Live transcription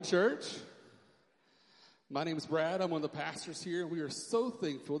Church, my name is Brad. I'm one of the pastors here, and we are so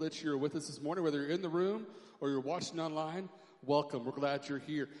thankful that you're with us this morning. Whether you're in the room or you're watching online, welcome. We're glad you're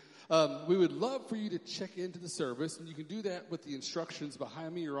here. We would love for you to check into the service, and you can do that with the instructions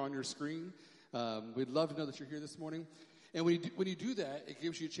behind me or on your screen. We'd love to know that you're here this morning. And when you do that, it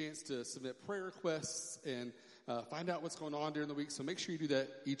gives you a chance to submit prayer requests and find out what's going on during the week. So make sure you do that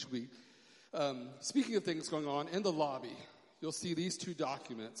each week. Speaking of things going on, in the lobby, you'll see these two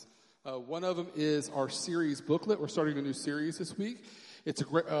documents. One of them is our series booklet. We're starting a new series this week. It's a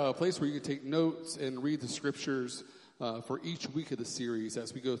great place where you can take notes and read the scriptures for each week of the series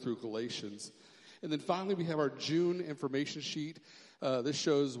as we go through Galatians. And then finally, we have our June information sheet. This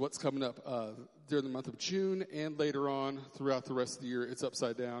shows what's coming up during the month of June and later on throughout the rest of the year. It's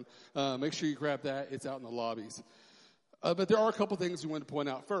upside down. Make sure you grab that. It's out in the lobbies. But there are a couple things we want to point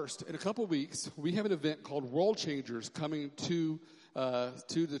out. First, in a couple weeks, we have an event called World Changers coming to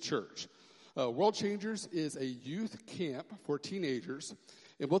the church. World Changers is a youth camp for teenagers.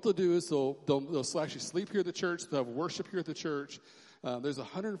 And what they'll do is they'll actually sleep here at the church. They'll have worship here at the church. There's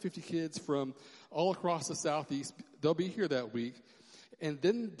 150 kids from all across the Southeast. They'll be here that week. And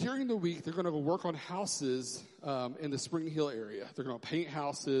then during the week, they're going to go work on houses in the Spring Hill area. They're going to paint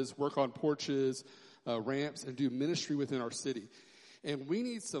houses, work on porches, ramps, and do ministry within our city. And we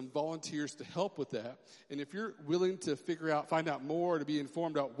need some volunteers to help with that. And if you're willing to find out more, to be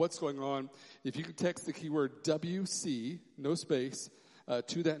informed about what's going on, if you can text the keyword WC, no space,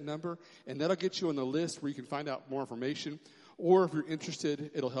 to that number, and that'll get you on the list where you can find out more information. Or if you're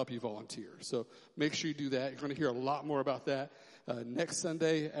interested, it'll help you volunteer. So make sure you do that. You're going to hear a lot more about that next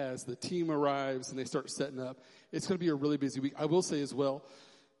Sunday as the team arrives and they start setting up. It's going to be a really busy week. I will say as well,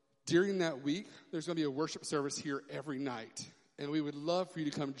 during that week, there's going to be a worship service here every night. And we would love for you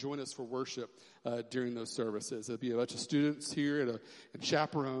to come join us for worship during those services. There'll be a bunch of students here and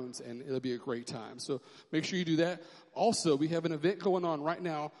chaperones, and it'll be a great time. So make sure you do that. Also, we have an event going on right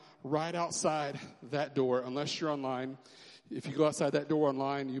now, right outside that door, unless you're online. If you go outside that door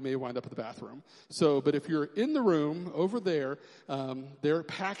online, you may wind up at the bathroom. But if you're in the room over there, they're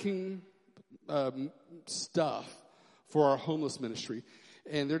packing stuff for our homeless ministry.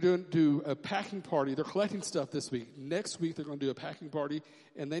 And they're do a packing party. They're collecting stuff this week. Next week, they're going to do a packing party,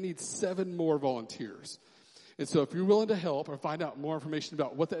 and they need 7 more volunteers. And so if you're willing to help or find out more information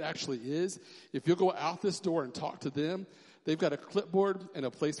about what that actually is, if you'll go out this door and talk to them, they've got a clipboard and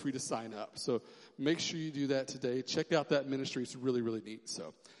a place for you to sign up. So make sure you do that today. Check out that ministry. It's really, really neat.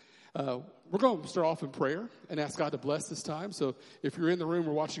 So we're going to start off in prayer and ask God to bless this time. So if you're in the room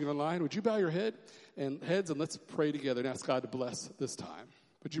or watching online, would you bow your heads and let's pray together and ask God to bless this time.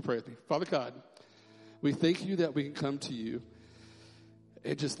 Would you pray with me? Father God, we thank you that we can come to you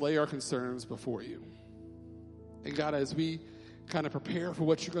and just lay our concerns before you. And God, as we kind of prepare for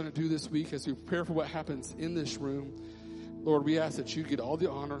what you're going to do this week, as we prepare for what happens in this room, Lord, we ask that you get all the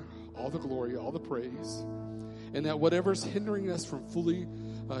honor, all the glory, all the praise, and that whatever's hindering us from fully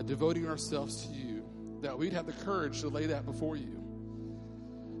devoting ourselves to you, that we'd have the courage to lay that before you.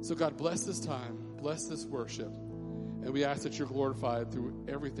 So God, bless this time, bless this worship, and we ask that you're glorified through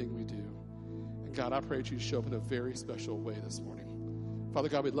everything we do. And God, I pray that you show up in a very special way this morning. Father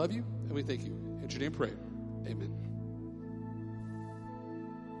God, we love you, and we thank you. In your name pray, amen.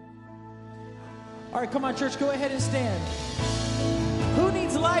 All right, come on, church, go ahead and stand. Who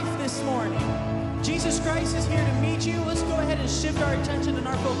needs life this morning? Jesus Christ is here to meet you. Let's go ahead and shift our attention and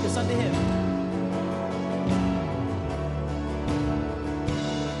our focus unto him.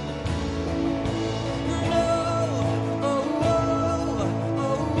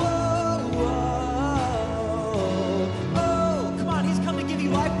 Come on, he's come to give you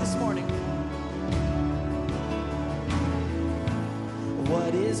life this morning.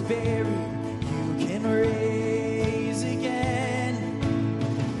 What is buried, you can raise again.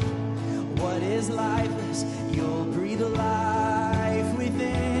 What is lifeless, you'll breathe life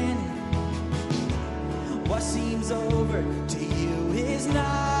within. What seems over to you is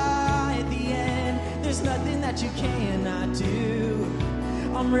not the end. There's nothing that you cannot do.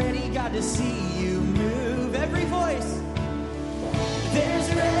 I'm ready, God, to see you move. Every voice.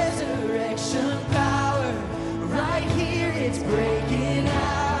 There's resurrection power right here. It's breaking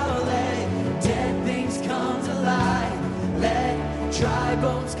out. Let dead things come to life. Let dry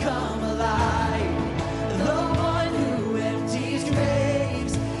bones come alive. The one who empties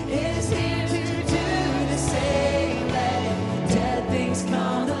graves is here to do the same. Let dead things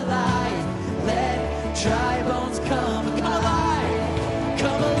come to life. Let dry bones come alive.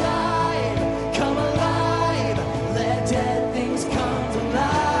 Come alive. Come alive. Let dead things come to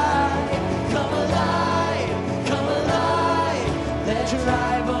life. Come alive. Come alive. Let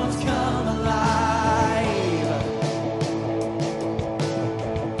dry bones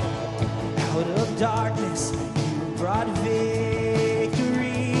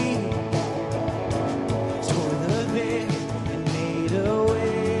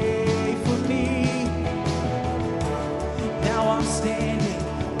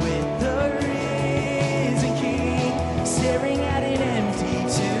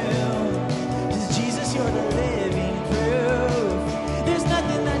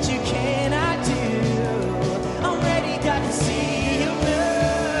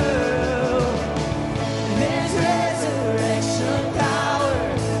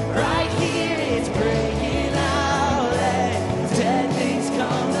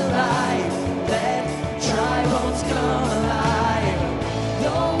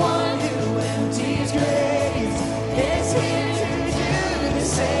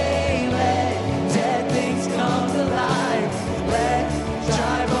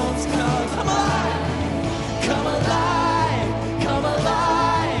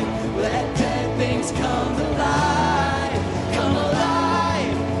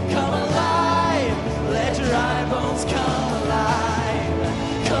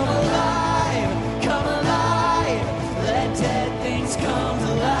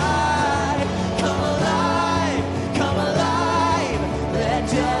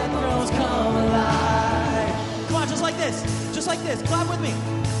alive with me?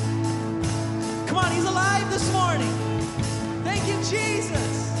 Come on, he's alive this morning. Thank you,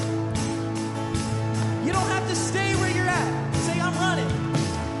 Jesus. You don't have to stay where you're at. Say, I'm running.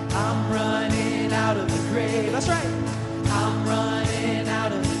 I'm running out of the grave. That's right. I'm running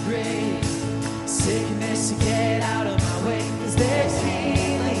out of the grave. Sickness, get out of my way. 'Cause there's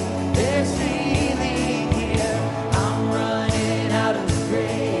healing. There's healing here. I'm running out of the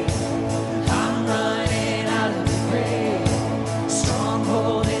grave. I'm running out of the grave.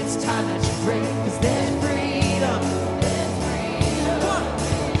 Stronghold, it's time that you break. 'Cause there's freedom. There's freedom. Come on.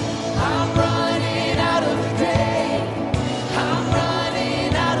 I'm running out of the grave. I'm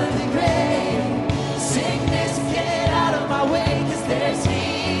running out of the grave. Sickness, get out of my way. 'Cause there's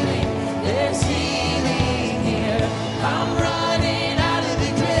healing. There's healing here. I'm running out of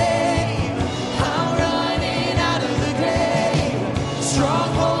the grave. I'm running out of the grave.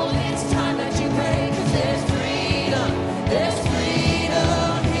 Stronghold, it's time that you break. 'Cause there's freedom. There's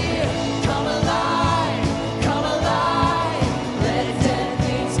freedom here. Come alive. Come alive. Let dead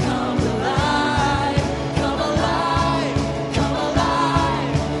things come alive. Come alive. Come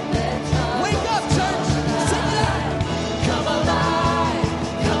alive. Wake up, church. Sing it out. Come alive.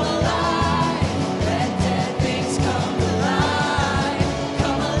 Come alive. Let dead things come alive.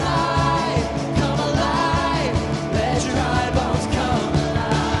 Come alive. Come alive. Let dry bones come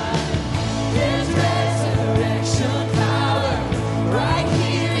alive. There's resurrection power right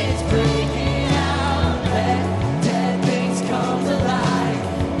here. It's breaking out. Let dead things come alive.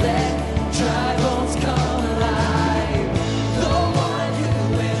 Let dry bones come alive. The one who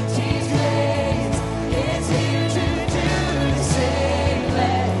empties graves is here to do the same.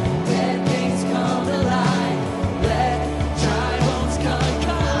 Let dead things come alive. Let dry bones come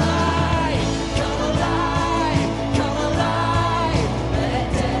alive. Come alive. Come alive. Let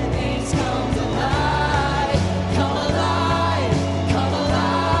dead things come alive. Come alive. Come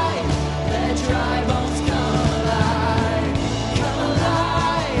alive. Let dry bones come alive. Come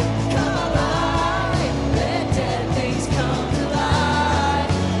alive. Come alive. Let dead things come alive.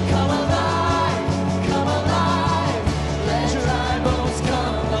 Come alive. Come alive. Let dry bones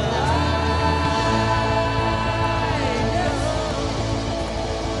come alive.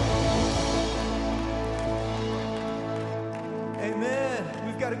 Amen.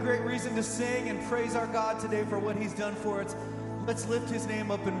 We've got a great reason to sing and praise our God today for what he's done for us. Let's lift his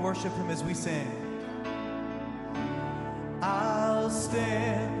name up and worship him as we sing. I'll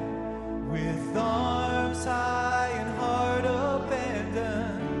stand with arms high and heart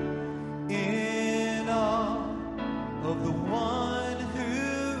abandoned in awe of the one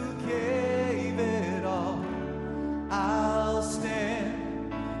who gave it all. I'll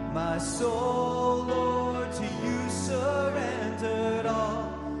stand, my soul, Lord, to you surrendered. All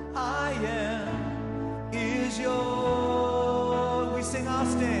I am is yours. We sing, I'll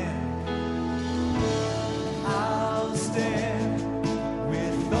stand. I'll stand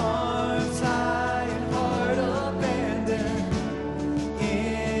with arms high and heart abandoned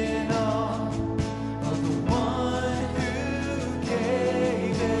in awe of the one who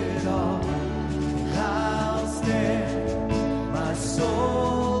gave it all. I'll stand, my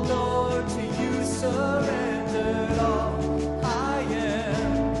soul, Lord, to you surrendered. All I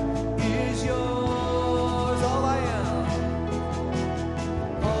am is yours. All I am.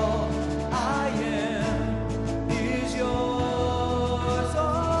 All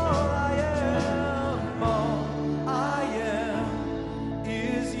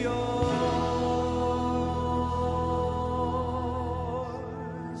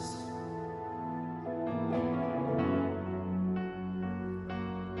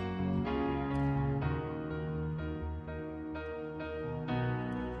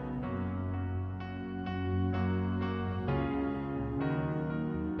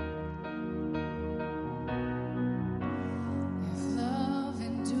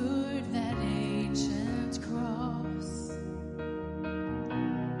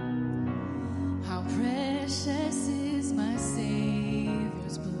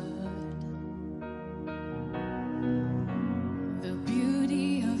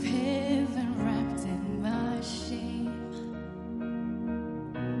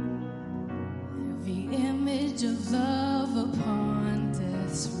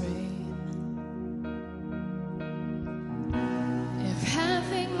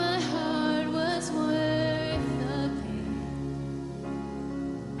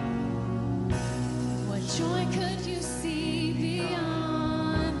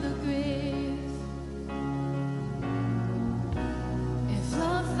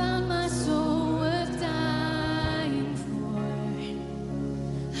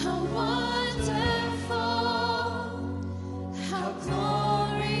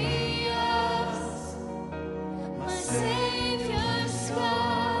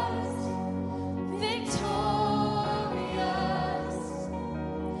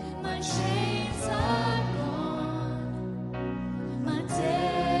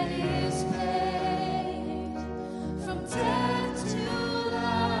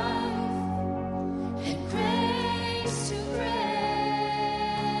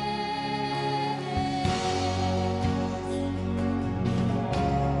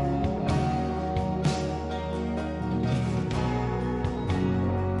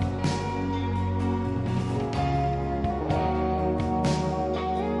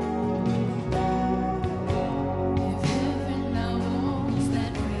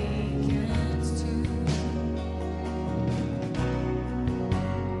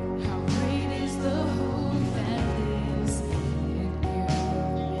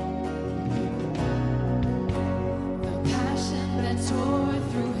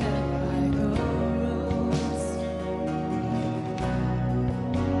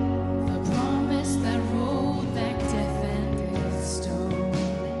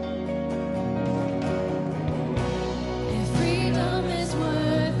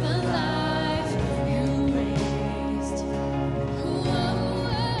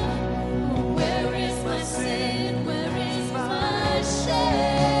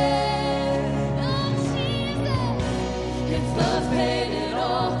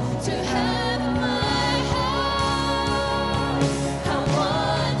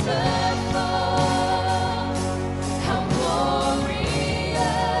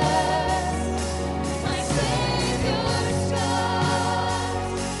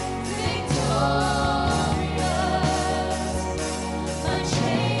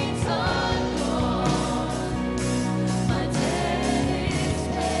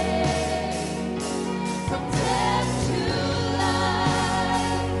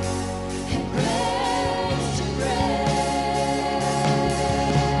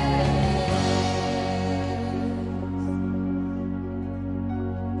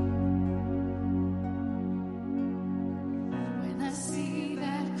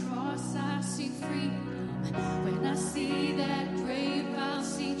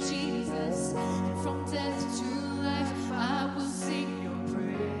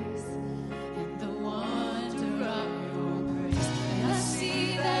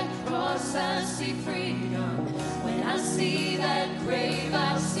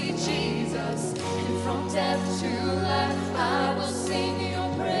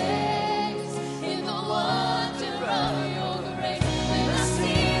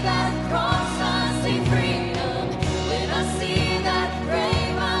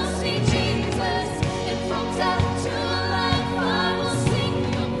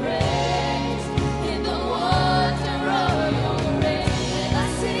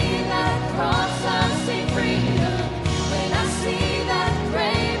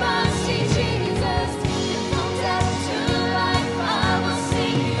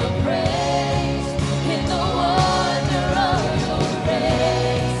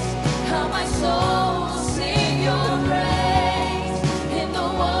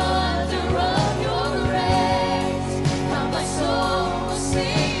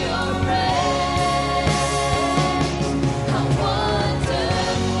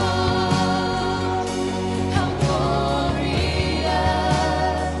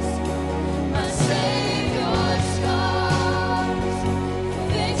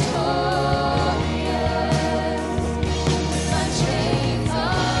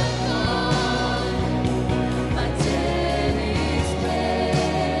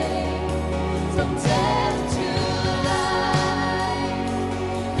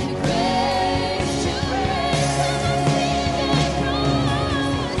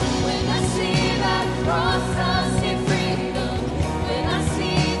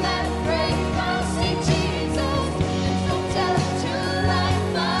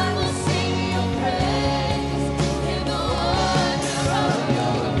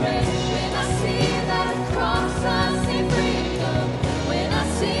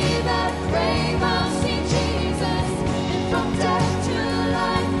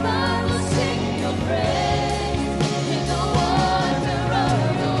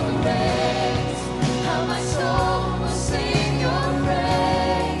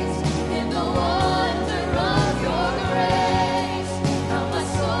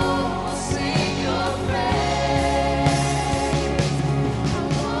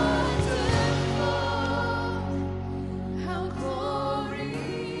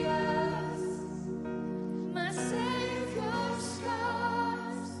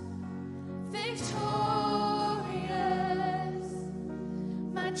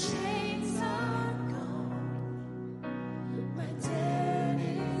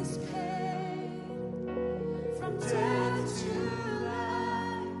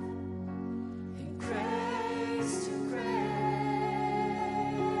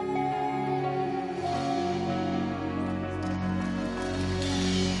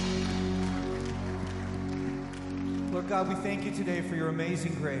God, we thank you today for your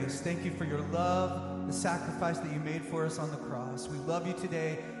amazing grace. Thank you for your love, the sacrifice that you made for us on the cross. We love you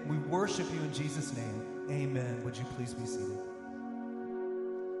today. We worship you in Jesus' name. Amen. Would you please be seated?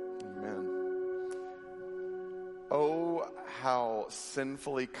 Amen. Oh, how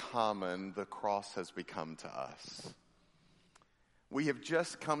sinfully common the cross has become to us. We have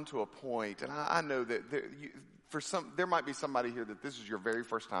just come to a point, and I know that there might be somebody here that this is your very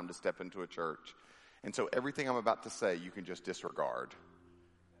first time to step into a church. And so everything I'm about to say, you can just disregard.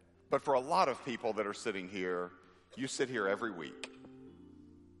 But for a lot of people that are sitting here, you sit here every week.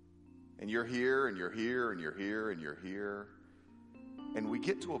 And you're here, and you're here, and you're here, and you're here. And we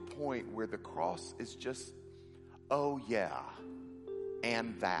get to a point where the cross is just, oh yeah,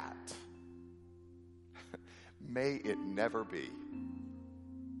 and that. May it never be.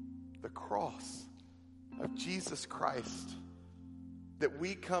 The cross of Jesus Christ that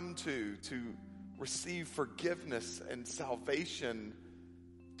we come to receive forgiveness and salvation,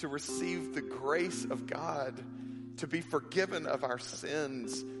 to receive the grace of God, to be forgiven of our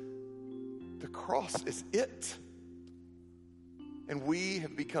sins. The cross is it. And we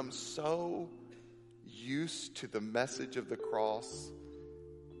have become so used to the message of the cross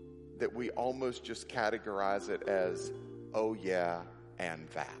that we almost just categorize it as, oh yeah, and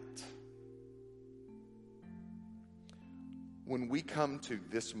that. When we come to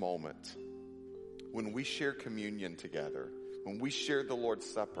this moment, when we share communion together, when we share the Lord's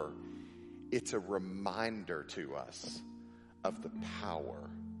Supper, it's a reminder to us of the power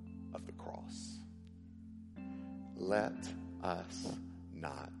of the cross. Let us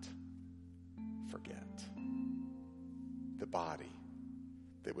not forget the body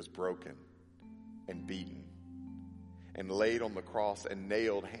that was broken and beaten and laid on the cross and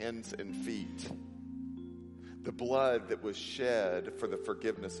nailed hands and feet. The blood that was shed for the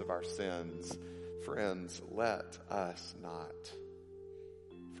forgiveness of our sins. Friends, let us not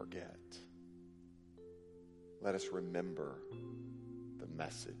forget. Let us remember the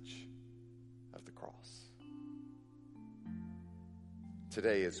message of the cross.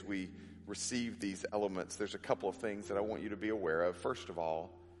 Today, as we receive these elements, there's a couple of things that I want you to be aware of. First of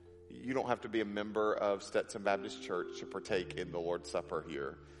all, you don't have to be a member of Stetson Baptist Church to partake in the Lord's Supper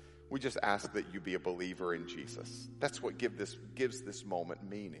here. We just ask that you be a believer in Jesus. That's what gives this moment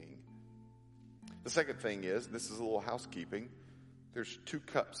meaning. The second thing is, this is a little housekeeping. There's 2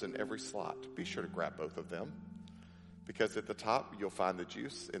 cups in every slot. Be sure to grab both of them, because at the top you'll find the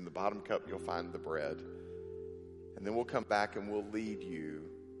juice. In the bottom cup you'll find the bread. And then we'll come back and we'll lead you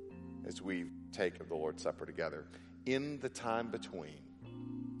as we take the Lord's Supper together. In the time between,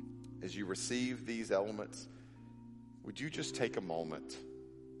 as you receive these elements, would you just take a moment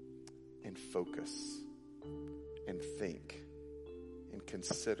and focus and think and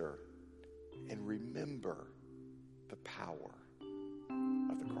consider and remember the power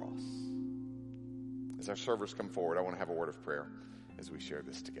of the cross. As our servers come forward, I want to have a word of prayer as we share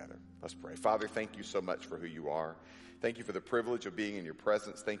this together. Let's pray. Father, thank you so much for who you are. Thank you for the privilege of being in your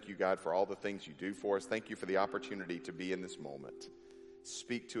presence. Thank you, God, for all the things you do for us. Thank you for the opportunity to be in this moment.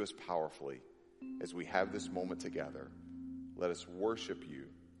 Speak to us powerfully as we have this moment together. Let us worship you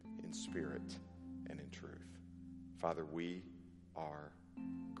in spirit and in truth. Father, we are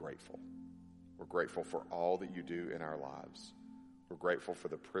grateful. We're grateful for all that you do in our lives. We're grateful for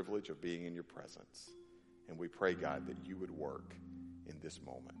the privilege of being in your presence. And we pray, God, that you would work in this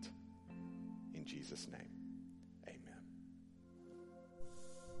moment. In Jesus' name, amen.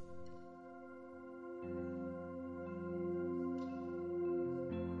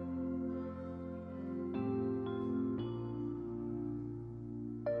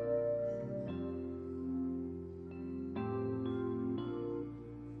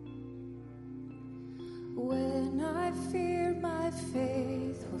 When I fear my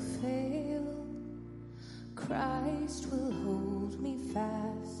faith will fail, Christ will hold me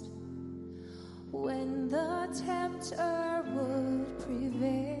fast. When the tempter would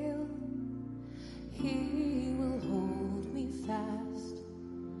prevail, he will hold me fast.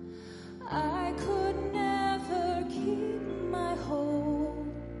 I could never keep my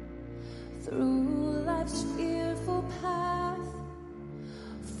hold through life's fearful path,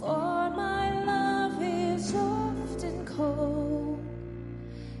 for my love is often cold.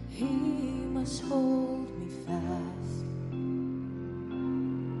 He must hold me fast.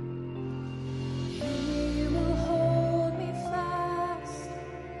 He will hold me fast.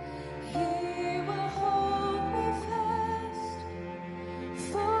 He will hold me fast.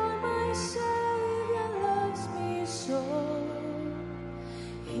 For my Savior loves me so.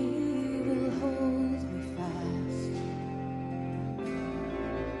 He will hold me fast.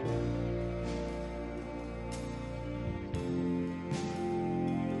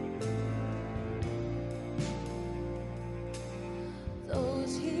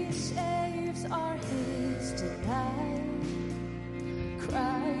 Those he saves are his delight.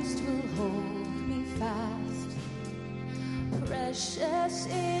 Christ will hold me fast. Precious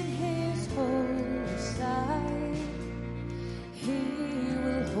in his holy sight. He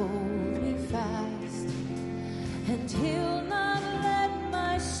will hold me fast. And he'll not let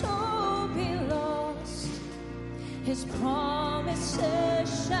my soul be lost. His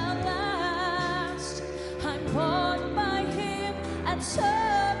promises shall last. I'm bought by him at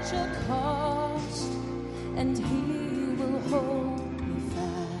such a cost, and he will hold me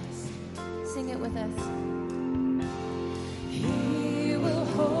fast. Sing it with us. He will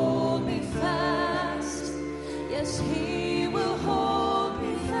hold me fast. Yes, he will hold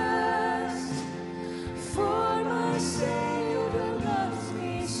me fast. For my Savior loves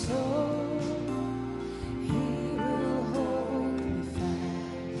me so. He will hold me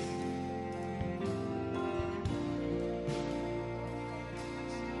fast.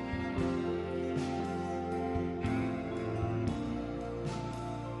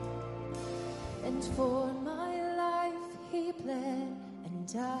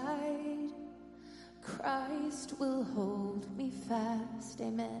 Christ will hold me fast.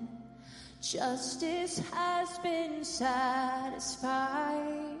 Amen. Justice has been satisfied.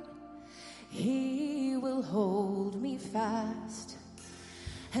 He will hold me fast.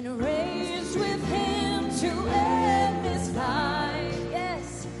 And raised with him to endless life.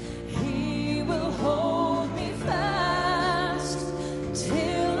 Yes, he will hold me fast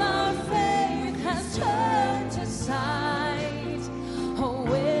till our faith has turned to sight. Oh,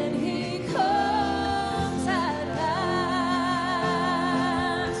 when he comes at last,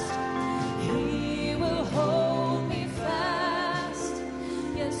 he will hold me fast.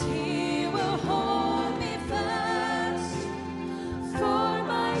 Yes, he will hold me fast. For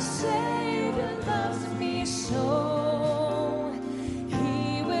my Savior loves me so.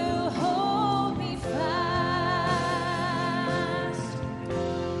 He will hold me fast.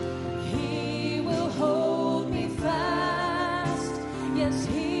 He will hold me fast. Yes,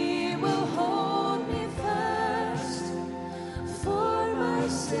 he will hold me fast. For my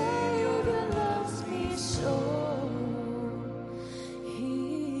Savior loves me so.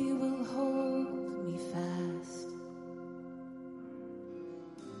 He will hold me fast.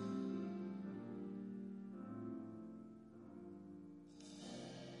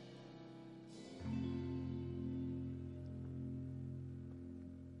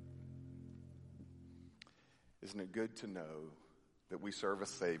 Isn't it good to know that we serve a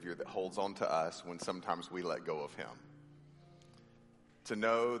Savior that holds on to us when sometimes we let go of him? To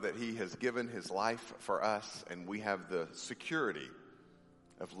know that he has given his life for us and we have the security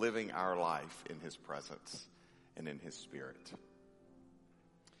of living our life in his presence and in his Spirit.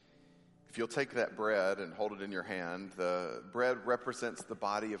 If you'll take that bread and hold it in your hand, the bread represents the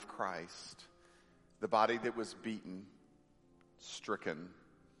body of Christ, the body that was beaten, stricken,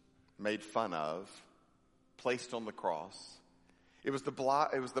 made fun of, placed on the cross. It was the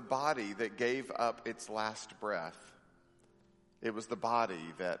body that gave up its last breath. It was the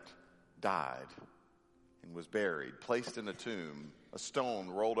body that died and was buried, placed in a tomb, a stone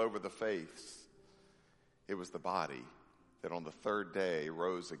rolled over the face. It was the body that on the third day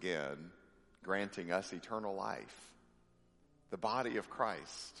rose again, granting us eternal life. The body of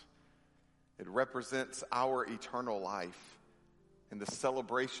Christ. It represents our eternal life and the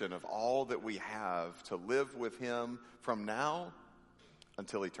celebration of all that we have to live with him from now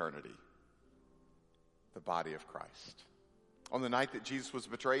until eternity. The body of Christ. On the night that Jesus was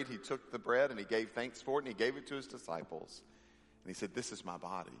betrayed, he took the bread and he gave thanks for it and he gave it to his disciples. And he said, "This is my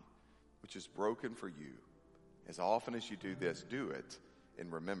body, which is broken for you. As often as you do this, do it in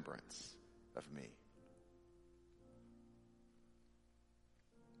remembrance of me."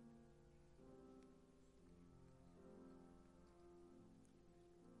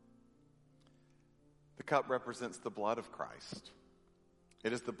 The cup represents the blood of Christ.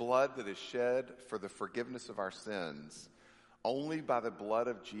 It is the blood that is shed for the forgiveness of our sins. Only by the blood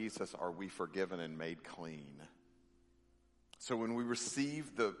of Jesus are we forgiven and made clean. So when we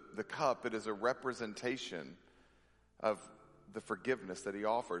receive the cup, it is a representation of the forgiveness that he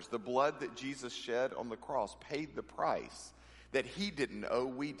offers. The blood that Jesus shed on the cross paid the price that he didn't owe,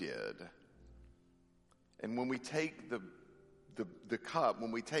 we did. And when we take the cup,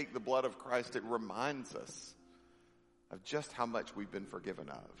 when we take the blood of Christ, it reminds us of just how much we've been forgiven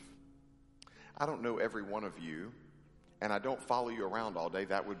of. I don't know every one of you, and I don't follow you around all day.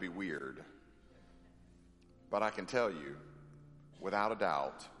 That would be weird. But I can tell you, without a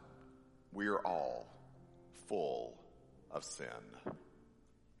doubt, we are all full of sin.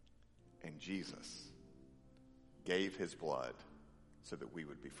 And Jesus gave his blood so that we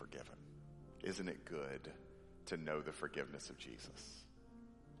would be forgiven. Isn't it good to know the forgiveness of Jesus?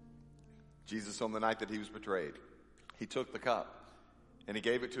 Jesus, on the night that he was betrayed, he took the cup and he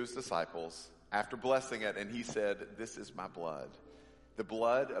gave it to his disciples after blessing it, and he said, "This is my blood, the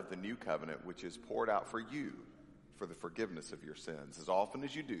blood of the new covenant, which is poured out for you for the forgiveness of your sins. As often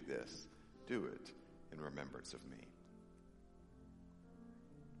as you do this, do it in remembrance of me."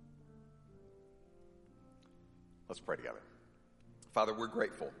 Let's pray together. Father, we're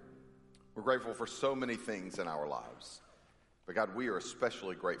grateful. We're grateful for so many things in our lives. But God, we are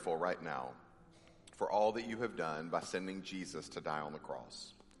especially grateful right now for all that you have done by sending Jesus to die on the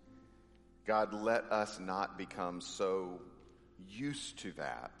cross. God, let us not become so used to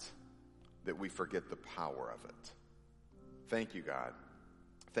that we forget the power of it. Thank you, God.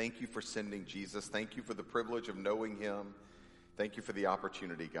 Thank you for sending Jesus. Thank you for the privilege of knowing him. Thank you for the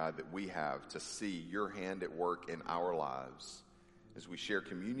opportunity, God, that we have to see your hand at work in our lives as we share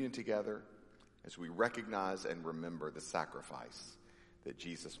communion together, as we recognize and remember the sacrifice that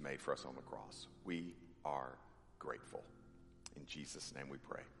Jesus made for us on the cross. We are grateful. In Jesus' name we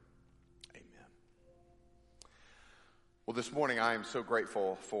pray. Amen. Well, this morning I am so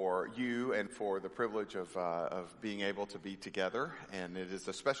grateful for you and for the privilege of being able to be together, and it is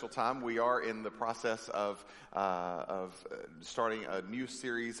a special time. We are in the process of starting a new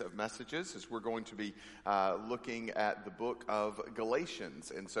series of messages as we're going to be looking at the book of Galatians.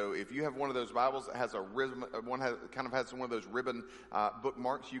 And so, if you have one of those Bibles that has a ribbon, has one of those ribbon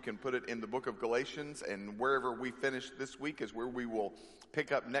bookmarks, you can put it in the book of Galatians, and wherever we finish this week is where we will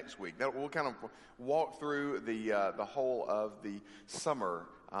pick up next week. Now, we'll kind of walk through the whole of the summer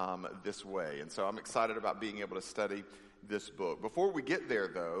this way. And so I'm excited about being able to study this book. Before we get there,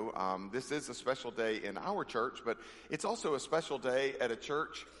 though, this is a special day in our church, but it's also a special day at a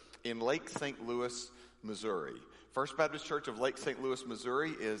church in Lake St. Louis, Missouri. First Baptist Church of Lake St. Louis,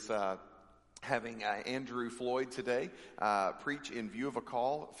 Missouri is having Andrew Floyd today preach in view of a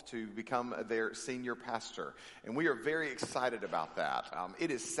call to become their senior pastor. And we are very excited about that.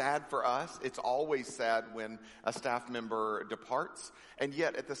 It is sad for us. It's always sad when a staff member departs. And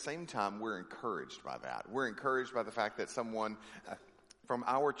yet, at the same time, we're encouraged by that. We're encouraged by the fact that someone from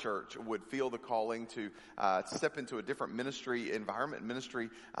our church would feel the calling to step into a different ministry environment, ministry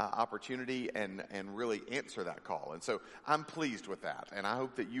opportunity, and really answer that call. And so I'm pleased with that, and I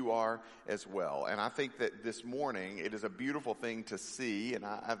hope that you are as well. And I think that this morning it is a beautiful thing to see, and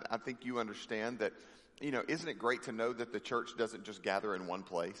I think you understand that, isn't it great to know that the church doesn't just gather in one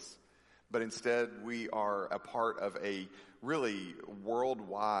place, but instead we are a part of a really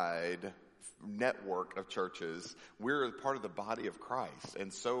worldwide network of churches. We're part of the body of Christ,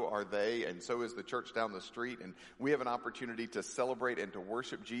 and so are they, and so is the church down the street, and we have an opportunity to celebrate and to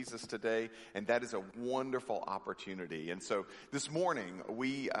worship Jesus today, and that is a wonderful opportunity. And so this morning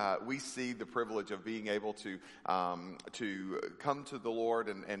we see the privilege of being able to come to the Lord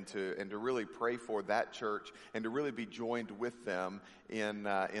and to really pray for that church and to really be joined with them in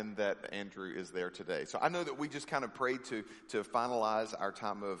that Andrew is there today. So I know that we just kind of prayed to finalize our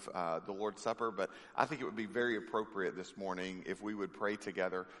time of the Lord's Supper, but I think it would be very appropriate this morning if we would pray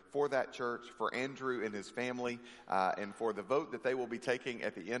together for that church, for Andrew and his family, and for the vote that they will be taking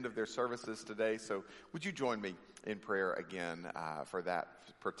at the end of their services today. So would you join me in prayer again for that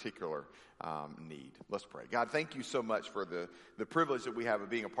particular need? Let's pray. God, thank you so much for the privilege that we have of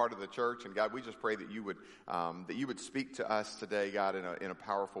being a part of the church. And God, we just pray that you would speak to us today, God, in a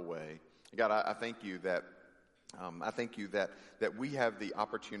powerful way. God, I thank you that that we have the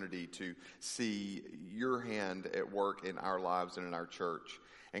opportunity to see your hand at work in our lives and in our church.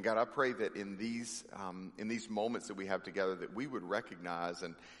 And God, I pray that in these moments that we have together, that we would recognize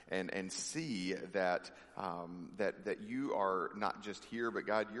and see that you are not just here, but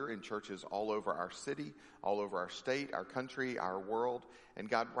God, you're in churches all over our city, all over our state, our country, our world. And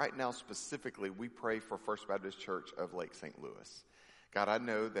God, right now specifically, we pray for First Baptist Church of Lake St. Louis. God, I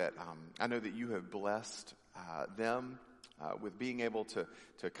know that you have blessed them with being able to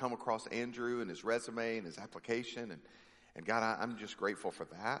come across Andrew and his resume and his application. And God, I'm just grateful for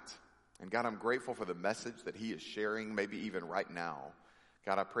that. And God, I'm grateful for the message that he is sharing, maybe even right now.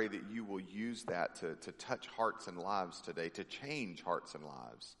 God, I pray that you will use that to touch hearts and lives today, to change hearts and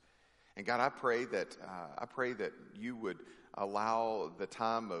lives. And God, I pray that you would allow the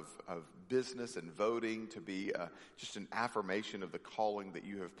time of business and voting to be just an affirmation of the calling that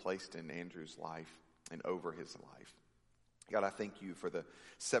you have placed in Andrew's life and over his life. God, I thank you for the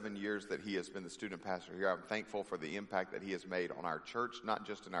 7 years that he has been the student pastor here. I'm thankful for the impact that he has made on our church, not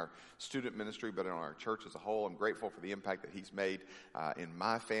just in our student ministry, but in our church as a whole. I'm grateful for the impact that he's made in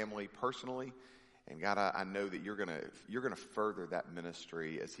my family personally. And God, I know that you're gonna further that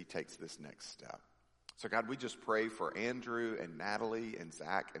ministry as he takes this next step. So God, we just pray for Andrew and Natalie and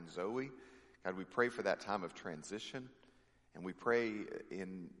Zach and Zoe. God, we pray for that time of transition. And we pray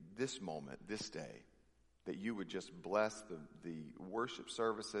in this moment, this day, that you would just bless the worship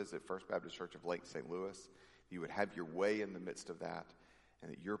services at First Baptist Church of Lake St. Louis. You would have your way in the midst of that,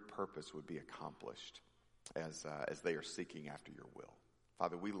 and that your purpose would be accomplished as they are seeking after your will.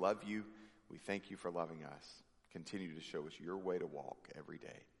 Father, we love you. We thank you for loving us. Continue to show us your way to walk every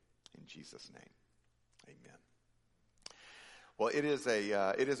day. In Jesus' name, amen. Well, it is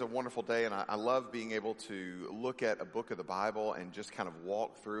a wonderful day, and I love being able to look at a book of the Bible and just kind of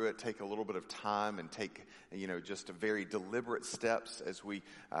walk through it, take a little bit of time, and take just a very deliberate steps as we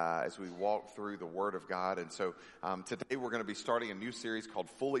walk through the Word of God. And so today we're going to be starting a new series called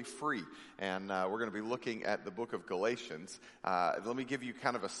Fully Free, and we're going to be looking at the book of Galatians. Let me give you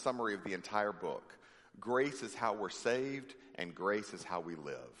kind of a summary of the entire book. Grace is how we're saved, and grace is how we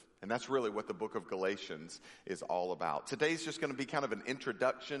live. And that's really what the book of Galatians is all about. Today's just going to be kind of an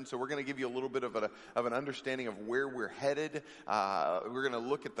introduction, so we're going to give you a little bit of an understanding of where we're headed. We're going to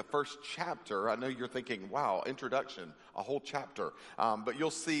look at the first chapter. I know you're thinking, wow, introduction, a whole chapter. But you'll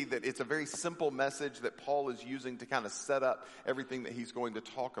see that it's a very simple message that Paul is using to kind of set up everything that he's going to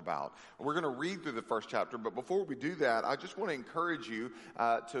talk about. We're going to read through the first chapter, but before we do that, I just want to encourage you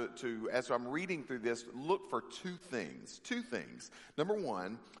to, as I'm reading through this, look for two things. Number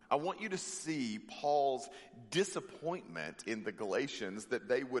one, I want you to see Paul's disappointment in the Galatians that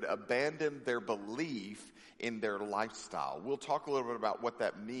they would abandon their belief in their lifestyle. We'll talk a little bit about what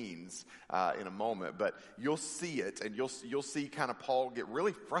that means in a moment, but you'll see it, and you'll see kind of Paul get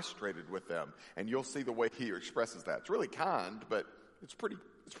really frustrated with them, and you'll see the way he expresses that. It's really kind, but it's pretty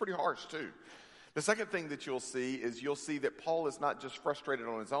harsh too. The second thing that you'll see that Paul is not just frustrated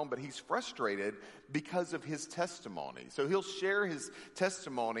on his own, but he's frustrated because of his testimony. So he'll share his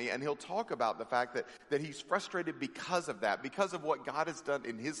testimony, and he'll talk about the fact that he's frustrated because of that, because of what God has done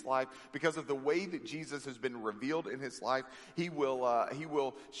in his life, because of the way that Jesus has been revealed in his life. He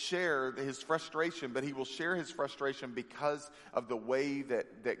will share his frustration, but he will share his frustration because of the way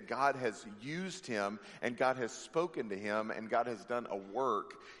that God has used him, and God has spoken to him, and God has done a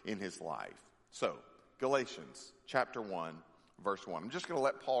work in his life. So, Galatians chapter 1, verse 1. I'm just going to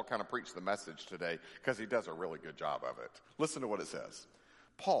let Paul kind of preach the message today because he does a really good job of it. Listen to what it says.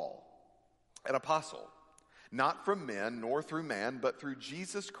 Paul, an apostle, not from men nor through man, but through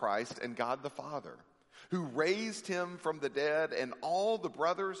Jesus Christ and God the Father, who raised him from the dead, and all the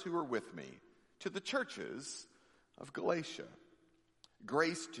brothers who are with me, to the churches of Galatia.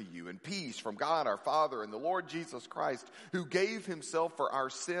 Grace to you and peace from God our Father and the Lord Jesus Christ, who gave himself for our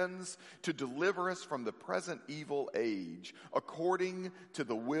sins to deliver us from the present evil age, according to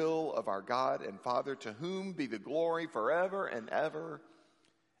the will of our God and Father, to whom be the glory forever and ever.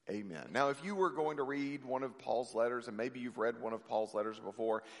 Amen. Now, if you were going to read one of Paul's letters, and maybe you've read one of Paul's letters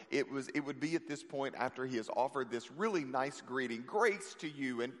before, it would be at this point after he has offered this really nice greeting, grace to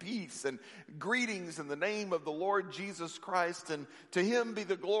you and peace and greetings in the name of the Lord Jesus Christ, and to him be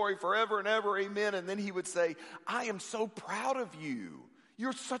the glory forever and ever. Amen. And then he would say, I am so proud of you.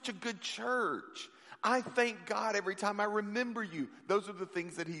 You're such a good church. I thank God every time I remember you. Those are the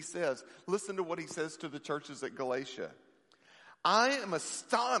things that he says. Listen to what he says to the churches at Galatia. I am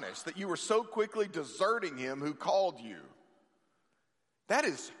astonished that you are so quickly deserting him who called you. That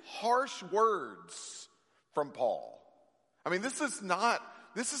is harsh words from Paul. I mean, this is not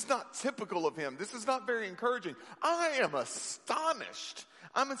typical of him. This is not very encouraging. I am astonished.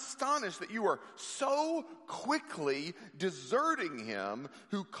 I'm astonished that you are so quickly deserting him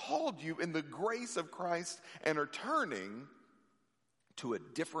who called you in the grace of Christ and are turning to a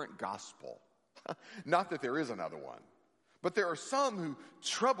different gospel. Not that there is another one. But there are some who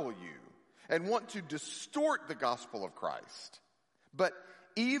trouble you and want to distort the gospel of Christ. But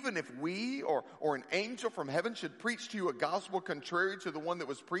even if we or an angel from heaven should preach to you a gospel contrary to the one that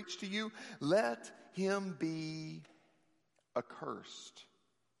was preached to you, let him be accursed.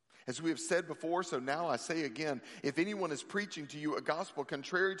 As we have said before, so now I say again, if anyone is preaching to you a gospel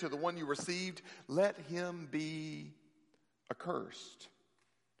contrary to the one you received, let him be accursed.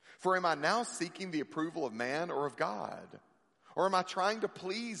 For am I now seeking the approval of man or of God? Or am I trying to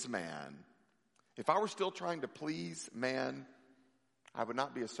please man? If I were still trying to please man, I would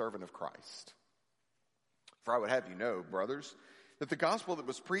not be a servant of Christ. For I would have you know, brothers, that the gospel that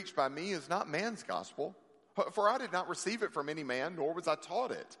was preached by me is not man's gospel. For I did not receive it from any man, nor was I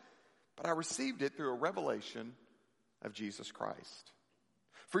taught it. But I received it through a revelation of Jesus Christ.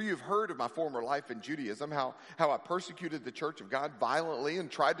 For you have heard of my former life in Judaism, how I persecuted the church of God violently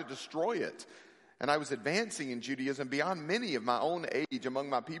and tried to destroy it. And I was advancing in Judaism beyond many of my own age among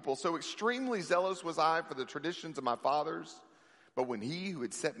my people. So extremely zealous was I for the traditions of my fathers. But when he who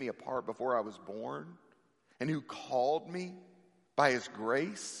had set me apart before I was born, and who called me by his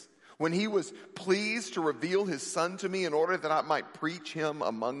grace, when he was pleased to reveal his son to me in order that I might preach him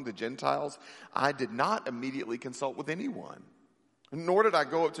among the Gentiles, I did not immediately consult with anyone. Nor did I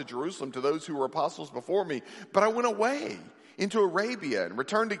go up to Jerusalem to those who were apostles before me, but I went away into Arabia and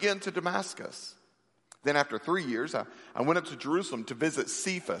returned again to Damascus. Then after 3 years, I went up to Jerusalem to visit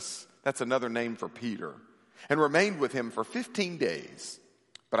Cephas, that's another name for Peter, and remained with him for 15 days.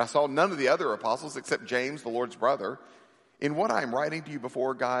 But I saw none of the other apostles except James, the Lord's brother. In what I am writing to you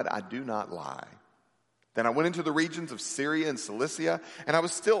before God, I do not lie. Then I went into the regions of Syria and Cilicia, and I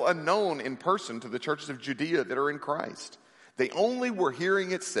was still unknown in person to the churches of Judea that are in Christ. They only were hearing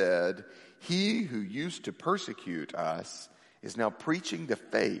it said, he who used to persecute us is now preaching the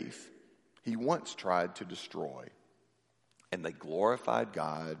faith he once tried to destroy. and they glorified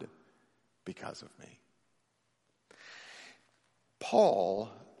God because of me. Paul,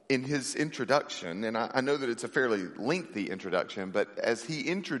 in his introduction, and I know that it's a fairly lengthy introduction, but as he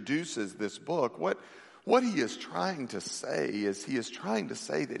introduces this book, what he is trying to say is he is trying to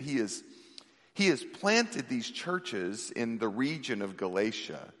say that he has planted these churches in the region of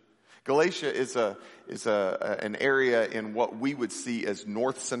Galatia. Galatia is an area in what we would see as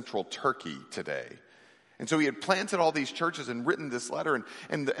north central Turkey today. And so he had planted all these churches and written this letter.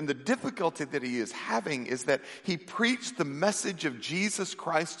 And the difficulty that he is having is that he preached the message of Jesus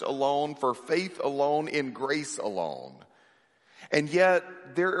Christ alone, for faith alone, in grace alone. And yet,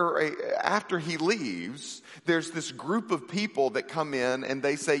 after he leaves, there's this group of people that come in and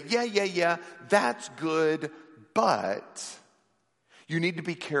they say, yeah, that's good, but you need to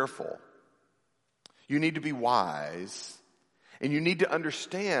be careful. You need to be wise. And you need to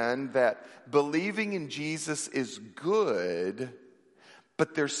understand that believing in Jesus is good,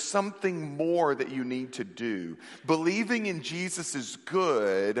 but there's something more that you need to do. Believing in Jesus is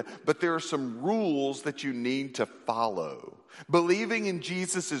good, but there are some rules that you need to follow. Believing in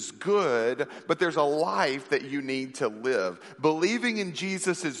Jesus is good, but there's a life that you need to live. Believing in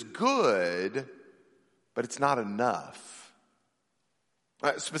Jesus is good, but it's not enough.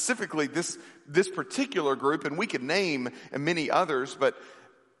 Specifically, this particular group, and we could name many others, but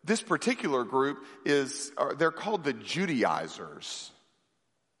this particular group they're called the Judaizers.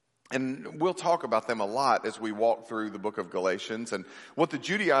 And we'll talk about them a lot as we walk through the book of Galatians. And what the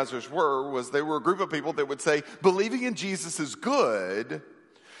Judaizers they were a group of people that would say, believing in Jesus is good,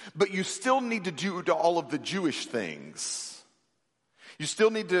 but you still need to do all of the Jewish things. You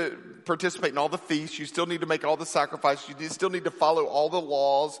still need to participate in all the feasts. You still need to make all the sacrifices. You still need to follow all the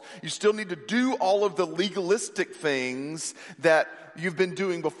laws. You still need to do all of the legalistic things that you've been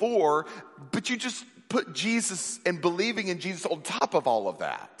doing before, but you just put Jesus and believing in Jesus on top of all of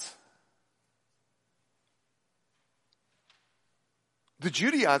that. The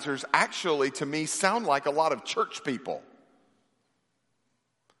Judaizers actually, to me, sound like a lot of church people.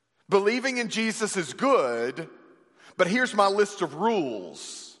 Believing in Jesus is good, but here's my list of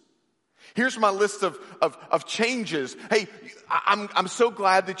rules. Here's my list of changes. Hey, I'm so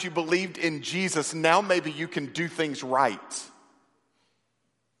glad that you believed in Jesus. Now maybe you can do things right.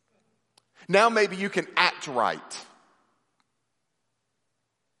 Now maybe you can act right.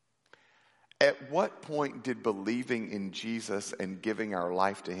 At what point did believing in Jesus and giving our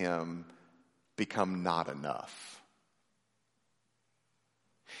life to Him become not enough?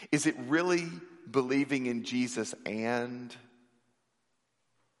 Is it really believing in Jesus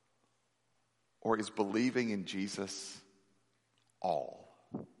or is believing in Jesus all?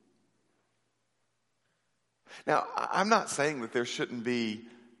 Now, I'm not saying that there shouldn't be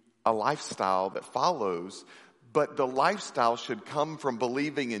a lifestyle that follows, but the lifestyle should come from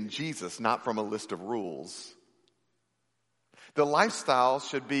believing in Jesus, not from a list of rules. The lifestyle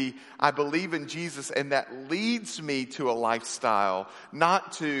should be, I believe in Jesus, and that leads me to a lifestyle,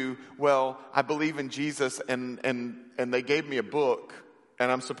 not to, well, I believe in Jesus and they gave me a book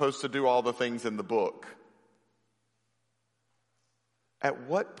and I'm supposed to do all the things in the book. At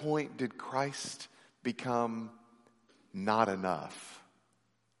what point did Christ become not enough?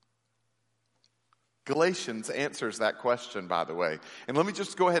 Galatians answers that question, by the way. And let me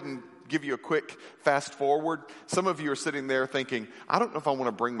just go ahead and give you a quick fast forward. Some of you are sitting there thinking, I don't know if I want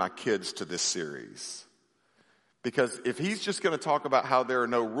to bring my kids to this series. Because if he's just going to talk about how there are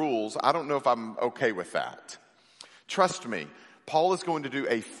no rules, I don't know if I'm okay with that. Trust me, Paul is going to do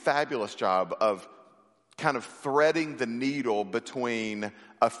a fabulous job of kind of threading the needle between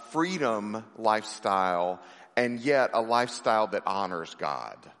a freedom lifestyle and yet a lifestyle that honors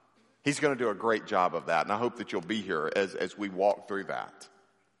God. He's going to do a great job of that, and I hope that you'll be here as we walk through that.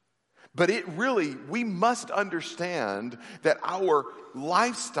 But we must understand that our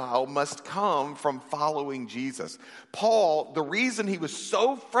lifestyle must come from following Jesus. Paul, the reason he was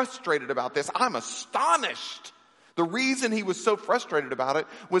so frustrated about this, I'm astonished. The reason he was so frustrated about it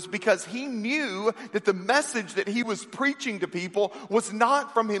was because he knew that the message that he was preaching to people was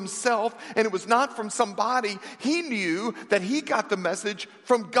not from himself and it was not from somebody. He knew that he got the message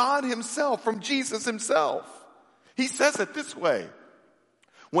from God himself, from Jesus himself. He says it this way.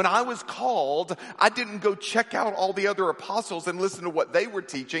 When I was called, I didn't go check out all the other apostles and listen to what they were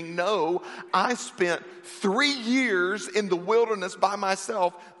teaching. No, I spent 3 years in the wilderness by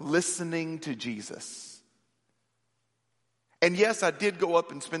myself listening to Jesus. And yes, I did go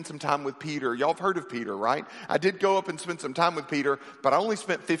up and spend some time with Peter. Y'all have heard of Peter, right? I did go up and spend some time with Peter, but I only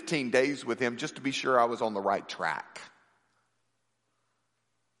spent 15 days with him just to be sure I was on the right track.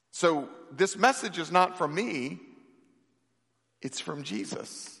 So this message is not from me. It's from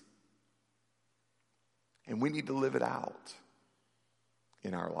Jesus. And we need to live it out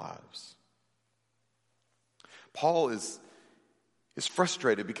in our lives. Paul is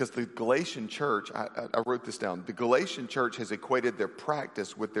frustrated because the Galatian church, I wrote this down, the Galatian church has equated their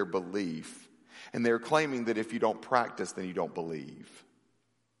practice with their belief. And they're claiming that if you don't practice, then you don't believe.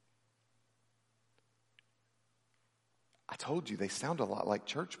 I told you, they sound a lot like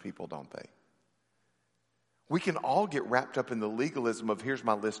church people, don't they? We can all get wrapped up in the legalism of here's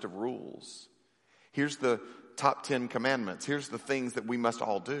my list of rules. Here's the top 10 commandments. Here's the things that we must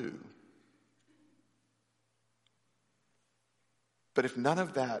all do. But if none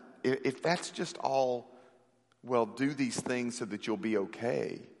of that, if that's just all, well, do these things so that you'll be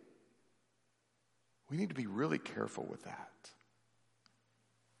okay, we need to be really careful with that.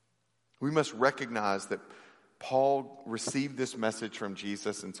 We must recognize that Paul received this message from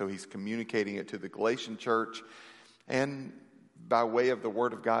Jesus, and so he's communicating it to the Galatian church. And by way of the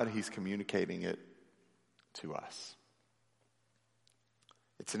Word of God, he's communicating it to us.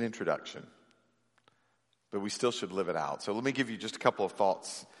 It's an introduction, but we still should live it out. So let me give you just a couple of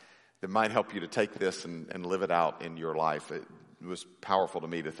thoughts that might help you to take this and live it out in your life. It was powerful to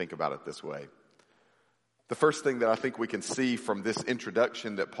me to think about it this way. The first thing that I think we can see from this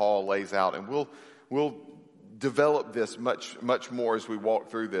introduction that Paul lays out, and we'll develop this much more as we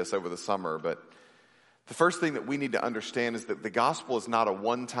walk through this over the summer, but the first thing that we need to understand is that the gospel is not a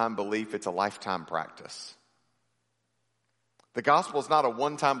one-time belief, it's a lifetime practice. The gospel is not a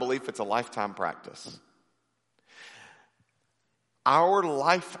one-time belief, it's a lifetime practice. Our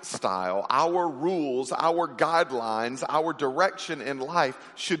lifestyle, our rules, our guidelines, our direction in life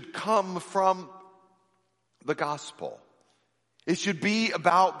should come from the gospel. It should be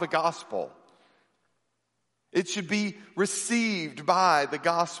about the gospel. It should be received by the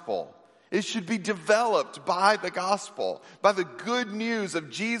gospel. It should be developed by the gospel, by the good news of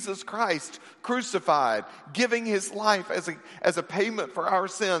Jesus Christ crucified, giving his life as a payment for our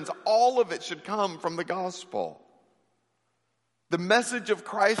sins. All of it should come from the gospel. The message of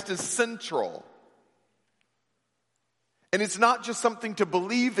Christ is central. And it's not just something to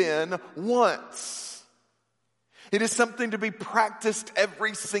believe in once. It is something to be practiced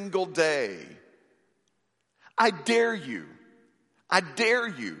every single day. I dare you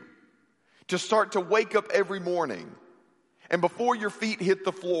to start to wake up every morning, and before your feet hit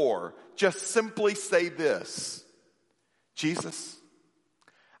the floor, just simply say this: Jesus,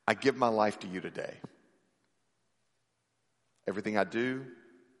 I give my life to you today. Everything I do,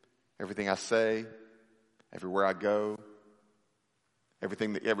 everything I say, everywhere I go,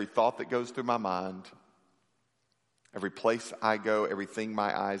 every thought that goes through my mind, every place I go, everything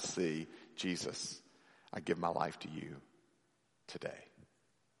my eyes see, Jesus, I give my life to you today.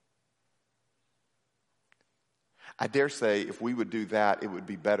 I dare say if we would do that, it would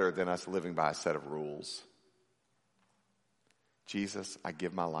be better than us living by a set of rules. Jesus, I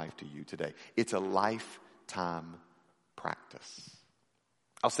give my life to you today. It's a lifetime practice.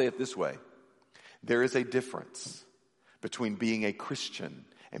 I'll say it this way. There is a difference between being a Christian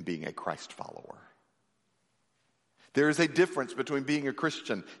and being a Christ follower. There is a difference between being a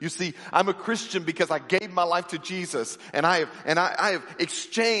Christian. You see, I'm a Christian because I gave my life to Jesus, and I have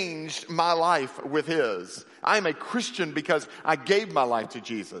exchanged my life with his. I'm a Christian because I gave my life to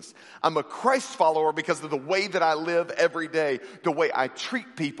Jesus. I'm a Christ follower because of the way that I live every day, the way I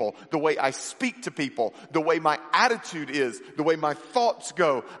treat people, the way I speak to people, the way my attitude is, the way my thoughts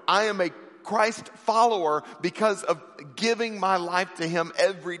go. I am a Christ follower because of giving my life to him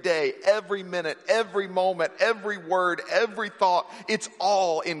every day, every minute, every moment, every word, every thought. It's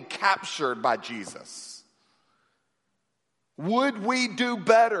all encaptured by Jesus. Would we do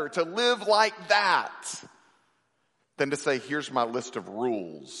better to live like that than to say, here's my list of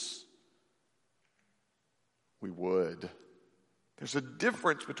rules? We would. There's a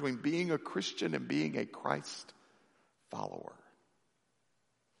difference between being a Christian and being a Christ follower.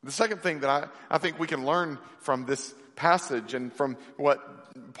 The second thing that I think we can learn from this passage and from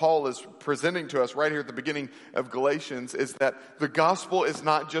what Paul is presenting to us right here at the beginning of Galatians is that the gospel is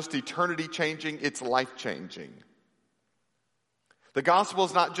not just eternity changing, it's life changing. The gospel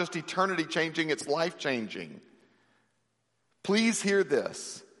is not just eternity changing, it's life changing. Please hear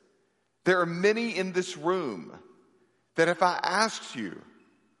this. There are many in this room that if I asked you,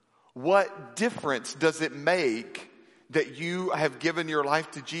 what difference does it make that you have given your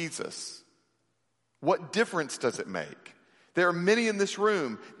life to Jesus? What difference does it make? There are many in this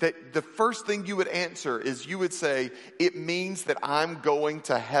room that the first thing you would answer is you would say, it means that I'm going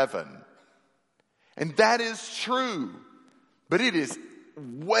to heaven. And that is true, but it is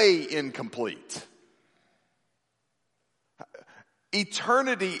way incomplete.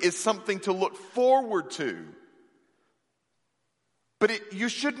 Eternity is something to look forward to. But you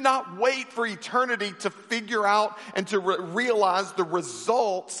should not wait for eternity to figure out and to realize the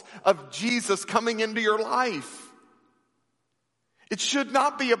results of Jesus coming into your life. It should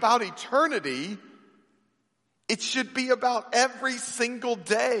not be about eternity. It should be about every single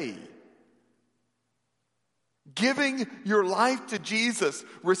day. Giving your life to Jesus,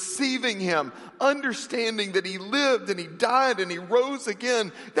 receiving Him, understanding that He lived and He died and He rose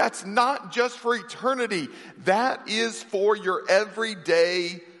again. That's not just for eternity. That is for your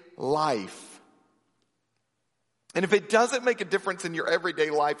everyday life. And if it doesn't make a difference in your everyday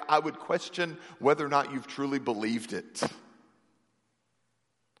life, I would question whether or not you've truly believed it.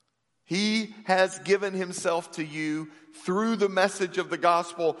 He has given Himself to you through the message of the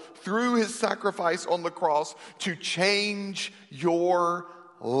gospel, through His sacrifice on the cross, to change your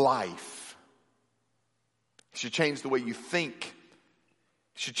life. It should change the way you think.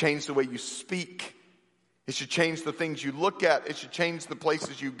 It should change the way you speak. It should change the things you look at. It should change the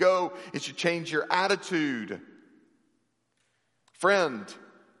places you go. It should change your attitude. Friend,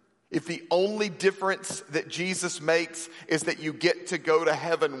 if the only difference that Jesus makes is that you get to go to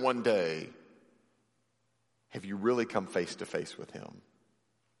heaven one day, have you really come face to face with Him?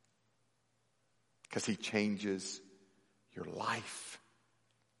 Because He changes your life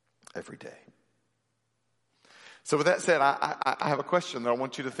every day. So with that said, I have a question that I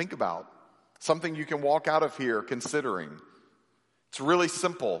want you to think about. Something you can walk out of here considering. It's really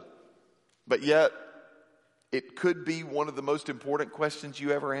simple, but yet it could be one of the most important questions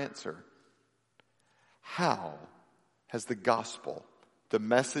you ever answer. How has the gospel, the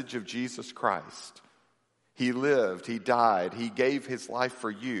message of Jesus Christ, He lived, He died, He gave His life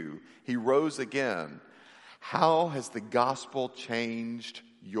for you, He rose again. How has the gospel changed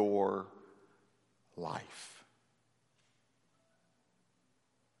your life?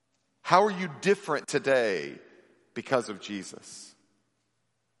 How are you different today because of Jesus?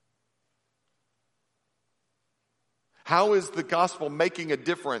 How is the gospel making a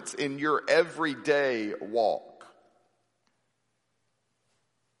difference in your everyday walk?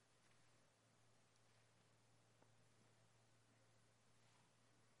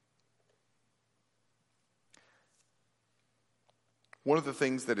 One of the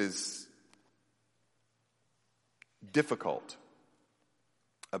things that is difficult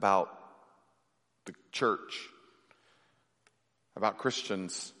about the church, about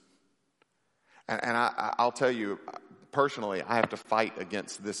Christians, and I'll tell you, personally, I have to fight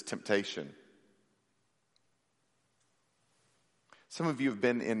against this temptation. Some of you have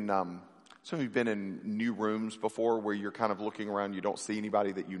been in new rooms before where you're kind of looking around, you don't see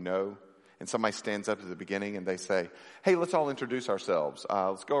anybody that you know, and somebody stands up at the beginning and they say, "Hey, let's all introduce ourselves.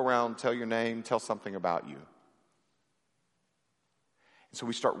 Let's go around, tell your name, tell something about you." And so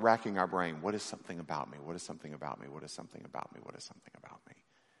we start racking our brain. What is something about me? What is something about me? What is something about me? What is something about me?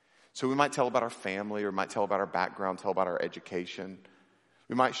 So we might tell about our family, or might tell about our background, tell about our education.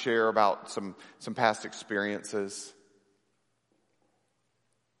 We might share about some past experiences.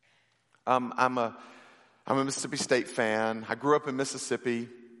 I'm a Mississippi State fan. I grew up in Mississippi.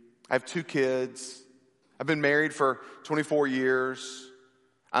 I have 2 kids. I've been married for 24 years.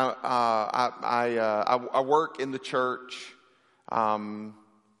 I work in the church. I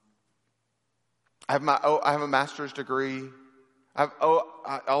have a master's degree. I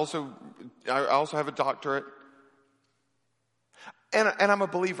also have a doctorate. And I'm a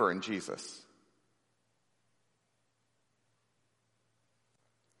believer in Jesus.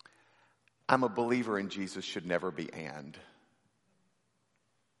 I'm a believer in Jesus should never be and.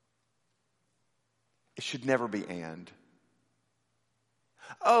 It should never be and.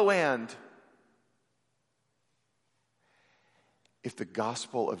 Oh, and if the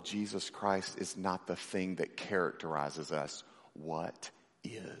gospel of Jesus Christ is not the thing that characterizes us, what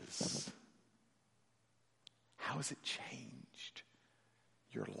is? How has it changed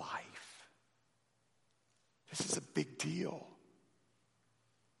your life? This is a big deal.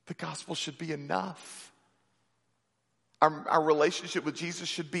 The gospel should be enough. Our relationship with Jesus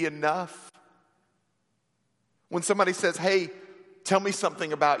should be enough. When somebody says, "Hey, tell me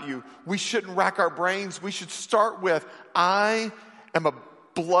something about you," we shouldn't rack our brains. We should start with, "I am a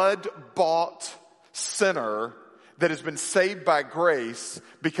blood-bought sinner that has been saved by grace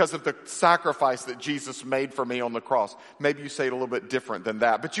because of the sacrifice that Jesus made for me on the cross." Maybe you say it a little bit different than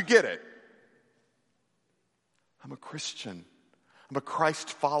that, but you get it. I'm a Christian. I'm a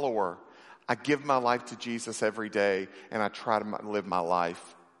Christ follower. I give my life to Jesus every day, and I try to live my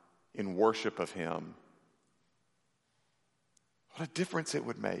life in worship of Him. What a difference it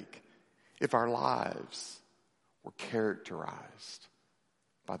would make if our lives were characterized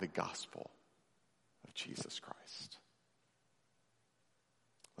by the gospel of Jesus Christ.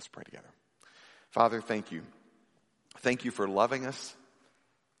 Let's pray together. Father, thank you. Thank you for loving us.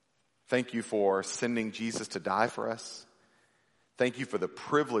 Thank you for sending Jesus to die for us. Thank you for the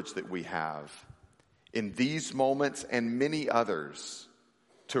privilege that we have in these moments and many others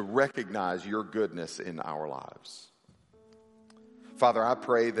to recognize your goodness in our lives. Father, I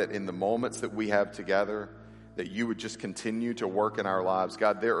pray that in the moments that we have together, that you would just continue to work in our lives.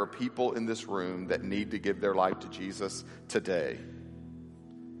 God, there are people in this room that need to give their life to Jesus today.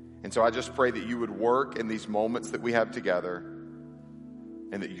 And so I just pray that you would work in these moments that we have together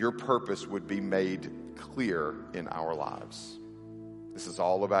and that your purpose would be made clear in our lives. This is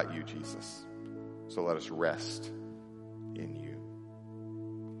all about you, Jesus. So let us rest in you.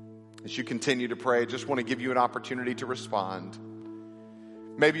 As you continue to pray, I just want to give you an opportunity to respond.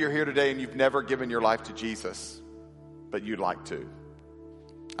 Maybe you're here today and you've never given your life to Jesus, but you'd like to.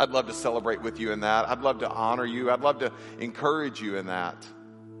 I'd love to celebrate with you in that. I'd love to honor you. I'd love to encourage you in that.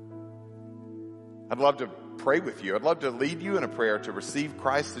 I'd love to pray with you. I'd love to lead you in a prayer to receive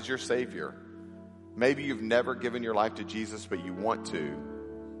Christ as your Savior. Maybe you've never given your life to Jesus, but you want to,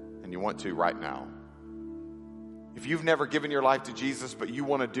 and you want to right now. If you've never given your life to Jesus, but you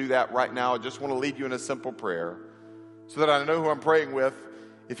want to do that right now, I just want to lead you in a simple prayer so that I know who I'm praying with.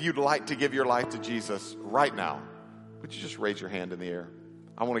 If you'd like to give your life to Jesus right now, would you just raise your hand in the air?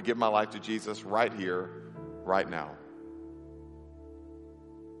 I want to give my life to Jesus right here, right now.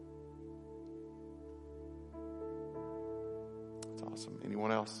 That's awesome.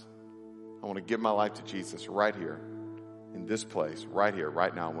 Anyone else? I want to give my life to Jesus right here, in this place, right here,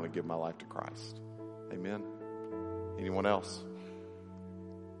 right now. I want to give my life to Christ. Amen. Anyone else?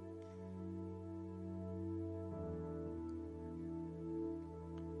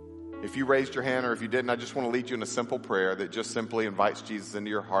 If you raised your hand or if you didn't, I just want to lead you in a simple prayer that just simply invites Jesus into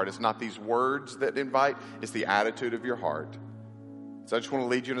your heart. It's not these words that invite, it's the attitude of your heart. So I just want to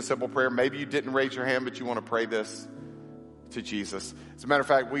lead you in a simple prayer. Maybe you didn't raise your hand, but you want to pray this to Jesus. As a matter of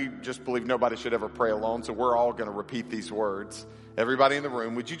fact, we just believe nobody should ever pray alone, so we're all going to repeat these words. Everybody in the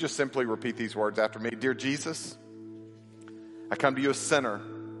room, would you just simply repeat these words after me? Dear Jesus, I come to you a sinner.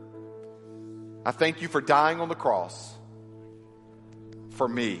 I thank you for dying on the cross for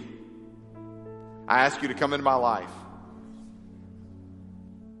me. I ask you to come into my life,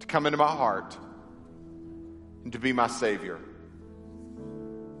 to come into my heart, and to be my Savior.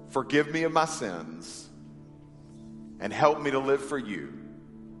 Forgive me of my sins and help me to live for you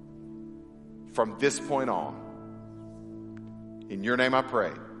from this point on. In your name I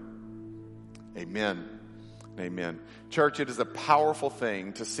pray. Amen. Amen. Church, it is a powerful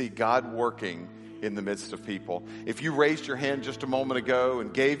thing to see God working in the midst of people. If you raised your hand just a moment ago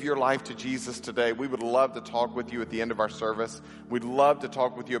and gave your life to Jesus today, we would love to talk with you at the end of our service. We'd love to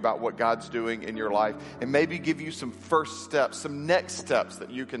talk with you about what God's doing in your life and maybe give you some first steps, some next steps that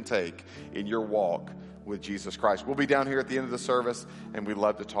you can take in your walk with Jesus Christ. We'll be down here at the end of the service, and we'd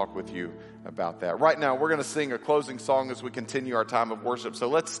love to talk with you about that. Right now, we're going to sing a closing song as we continue our time of worship. So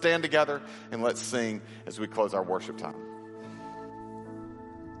let's stand together and let's sing as we close our worship time.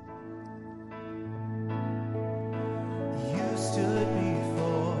 You stood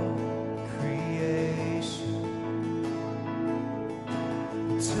before creation,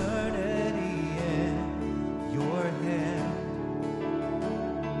 eternity in your hand.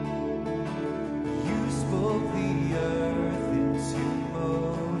 You spoke the earth into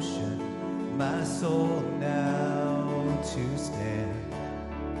motion, my soul now to stand.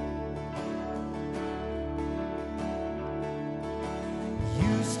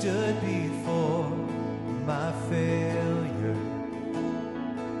 You stood before my failure,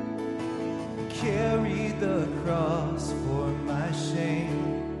 carried the cross for my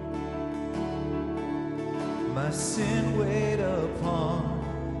shame. My sin weighed upon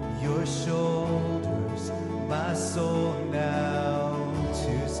your shoulders, my soul now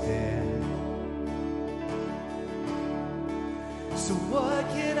to stand. So what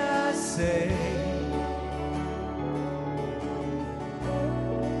can I say?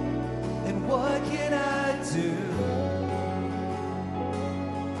 And what can I do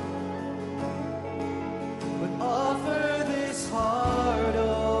but offer this heart,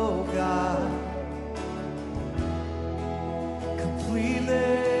 oh God, completely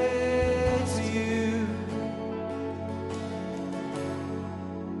to you.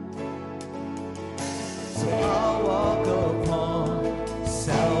 So I'll walk upon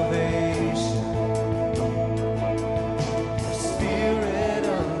salvation,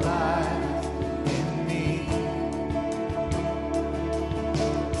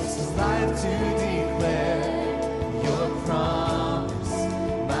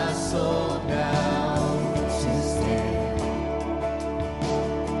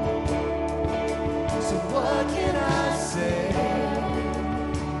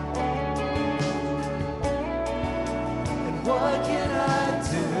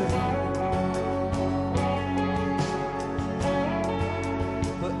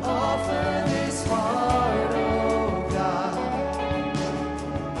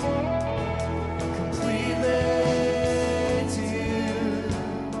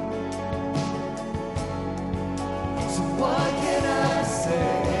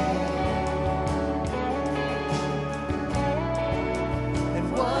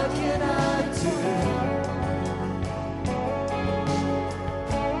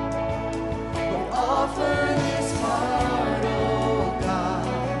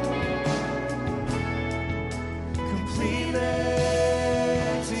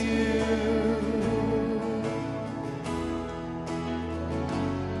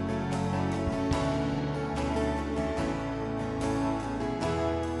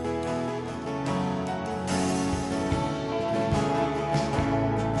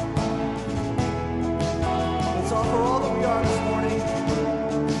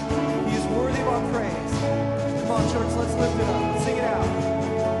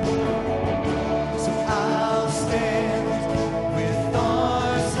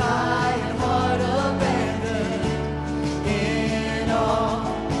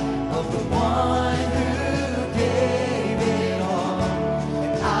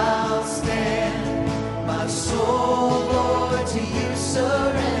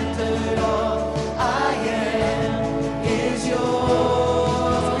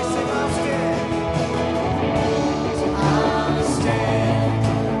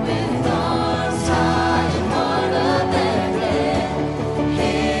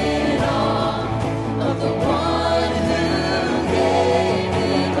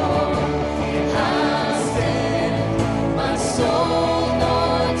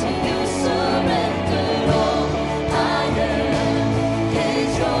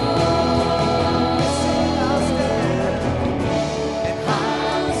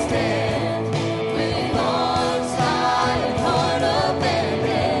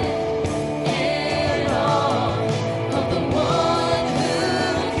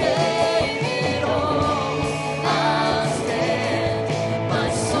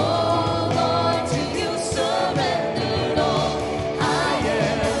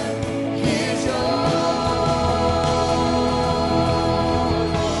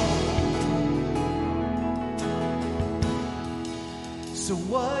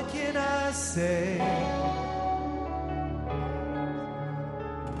 what can I say?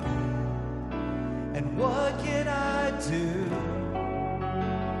 And what can I do?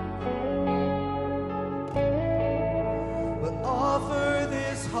 But offer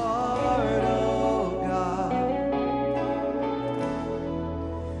this heart, oh God,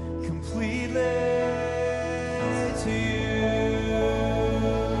 completely to you.